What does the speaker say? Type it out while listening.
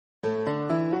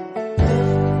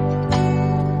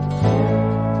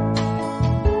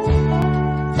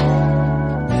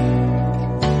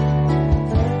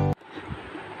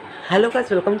Hello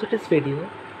guys, welcome to this video.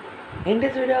 In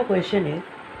this video our question is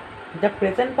the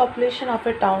present population of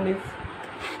a town is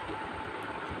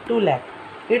 2 lakh.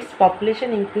 Its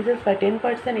population increases by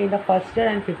 10% in the first year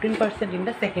and 15% in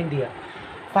the second year.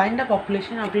 Find the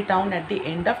population of the town at the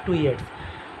end of 2 years.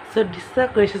 So this is the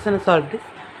question and solve this.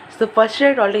 So first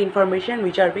write all the information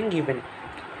which are being given.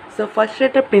 So first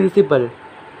write the principal.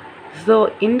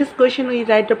 So in this question we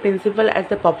write the principal as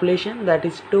the population, that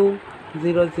is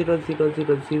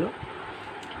 2,0,0,0,0,0.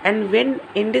 And when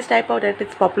in this type of that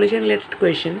is population related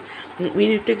question, we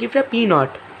need to give the P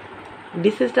naught.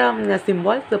 This is the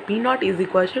symbol. So P naught is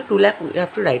equal to 2 lakh, we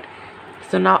have to write.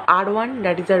 So now R1,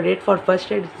 that is the rate for first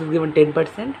rate, this is given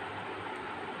 10%,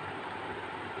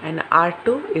 and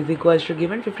R2 is equal to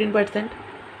given 15%.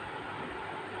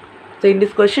 So in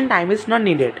this question time is not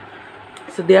needed,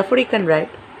 so therefore you can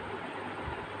write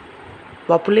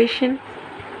population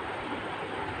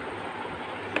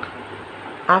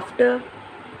after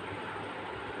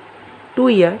 2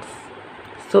 years.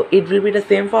 So it will be the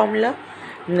same formula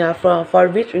for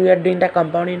which we are doing the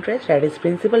compound interest, that is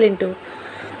principal into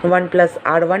 1 plus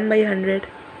R1 by 100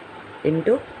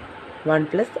 into 1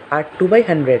 plus R2 by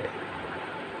 100.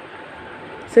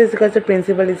 So it's because the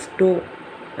principal is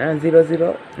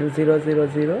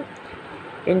 2,0,0,0,0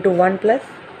 into 1 plus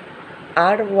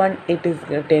R1, it is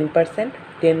 10%,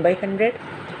 10 by 100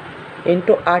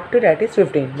 into R2, that is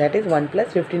 15, that is 1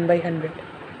 plus 15 by 100.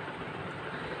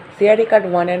 So here we cut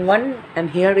 1 and 1, and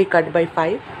here we cut by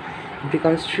 5, it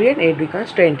becomes 3 and 8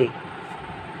 becomes 20.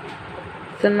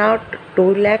 So now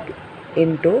 2 lakh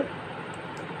into,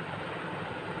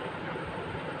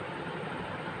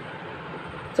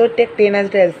 so take 10 as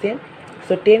the LCM,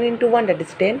 so 10 into 1, that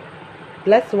is 10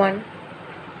 plus 1,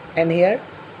 and here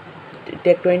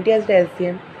take 20 as the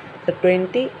LCM, so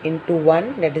 20 into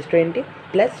 1, that is 20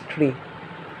 plus 3.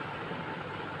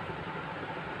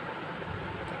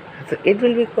 So it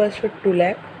will be equal to 2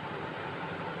 lakh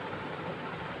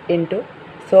into,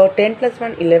 so 10 plus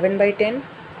 1, 11 by 10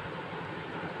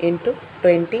 into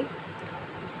 20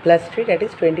 plus 3, that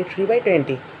is 23 by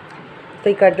 20. So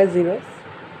you cut the zeros.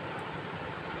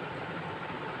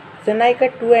 So now I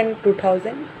cut 2 and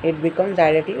 2000, it becomes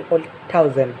directly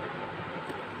 1000.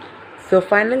 So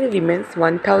finally remains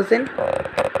 1000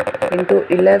 into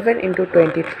 11 into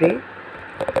 23.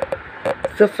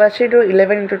 So first we do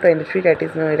 11 into 23, that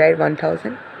is now we write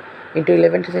 1000 into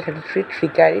 11 to the 33, 3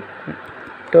 carry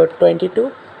to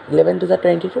 22, 11 to the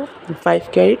 22, and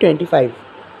 5 carry 25.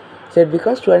 So it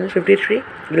becomes 253.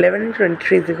 11 into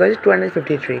 23 is equal to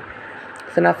 253.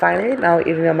 So now finally, now if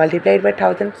you multiply it by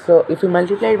 1000, so if you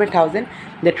multiply it by 1000,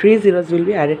 the 3 zeros will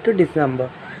be added to this number,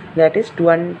 that is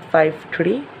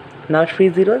 2153. Now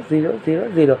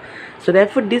 30000. So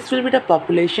therefore this will be the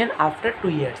population after 2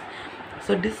 years.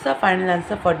 So this is the final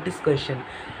answer for this question.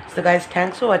 So guys,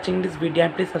 thanks for watching this video,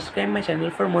 and please subscribe my channel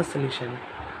for more solution.